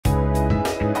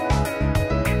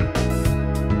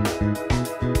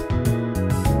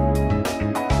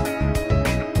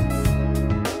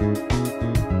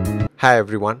Hi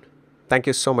everyone, thank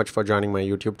you so much for joining my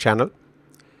YouTube channel.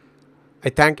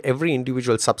 I thank every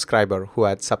individual subscriber who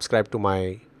had subscribed to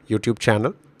my YouTube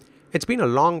channel. It's been a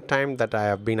long time that I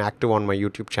have been active on my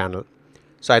YouTube channel,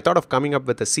 so I thought of coming up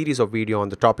with a series of video on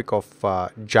the topic of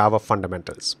Java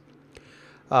fundamentals.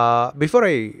 Before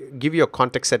I give you a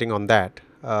context setting on that,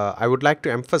 I would like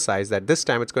to emphasize that this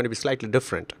time it's going to be slightly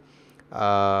different.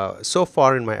 So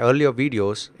far in my earlier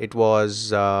videos, it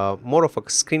was more of a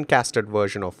screencasted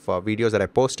version of videos that I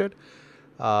posted.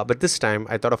 But this time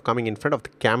I thought of coming in front of the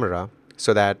camera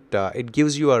so that it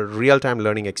gives you a real-time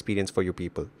learning experience for you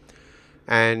people.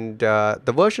 And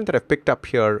the version that I've picked up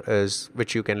here is,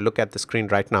 which you can look at the screen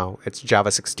right now, it's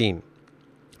Java 16.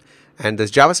 And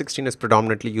this Java 16 is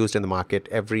predominantly used in the market.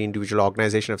 Every individual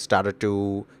organization have started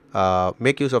to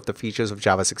make use of the features of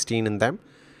Java 16 in them.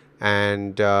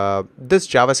 And this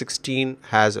Java 16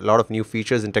 has a lot of new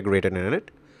features integrated in it.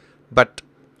 But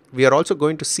we are also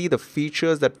going to see the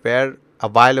features that were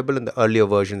available in the earlier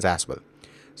versions as well.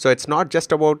 So it's not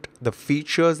just about the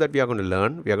features that we are going to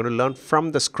learn. We are going to learn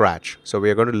from the scratch. So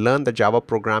we are going to learn the Java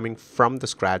programming from the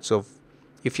scratch. So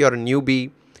if you're a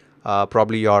newbie,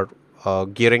 probably you're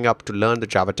gearing up to learn the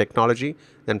Java technology,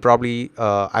 then probably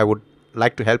I would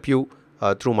like to help you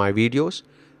through my videos.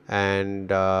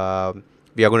 And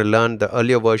we are going to learn the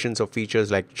earlier versions of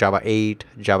features like Java 8,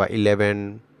 Java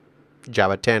 11,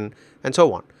 Java 10, and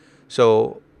so on.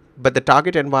 So, but the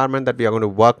target environment that we are going to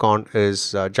work on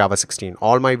is Java 16.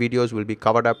 All my videos will be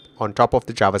covered up on top of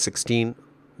the Java 16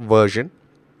 version.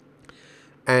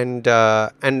 And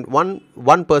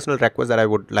one personal request that I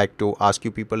would like to ask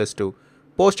you people is to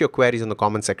post your queries in the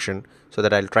comment section so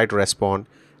that I'll try to respond.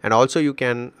 And also you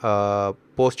can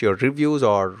post your reviews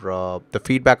or the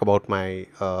feedback about my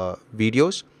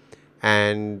videos.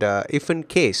 And if in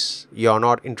case you're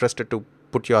not interested to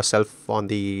put yourself on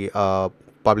the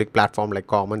public platform like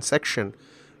comment section,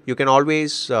 you can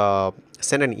always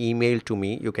send an email to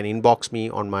me. You can inbox me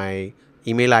on my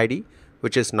email ID,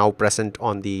 which is now present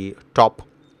on the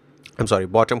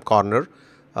bottom corner,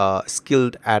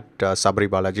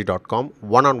 skilled@sabaribalaji.com.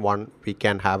 One-on-one, we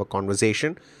can have a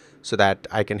conversation so that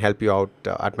I can help you out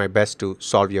at my best to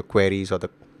solve your queries or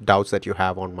the doubts that you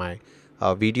have on my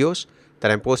videos that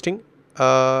I'm posting.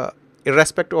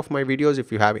 Irrespective of my videos,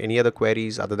 if you have any other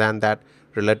queries other than that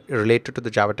related to the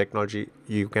Java technology,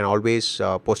 you can always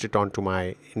post it onto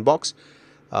my inbox.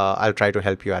 I'll try to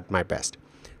help you at my best.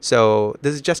 So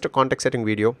this is just a context setting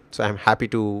video. So I'm happy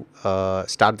to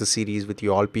start the series with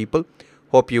you all people.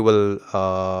 Hope you will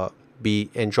be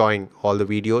enjoying all the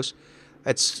videos.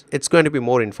 It's going to be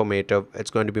more informative. It's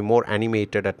going to be more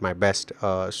animated at my best.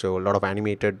 So a lot of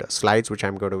animated slides which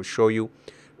I'm going to show you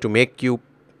to make you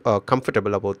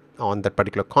comfortable on that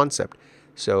particular concept.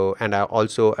 So, and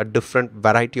also a different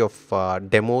variety of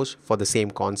demos for the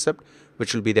same concept,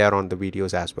 which will be there on the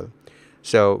videos as well.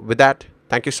 So with that,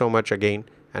 thank you so much again,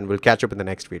 and we'll catch up in the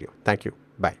next video. Thank you.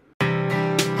 Bye.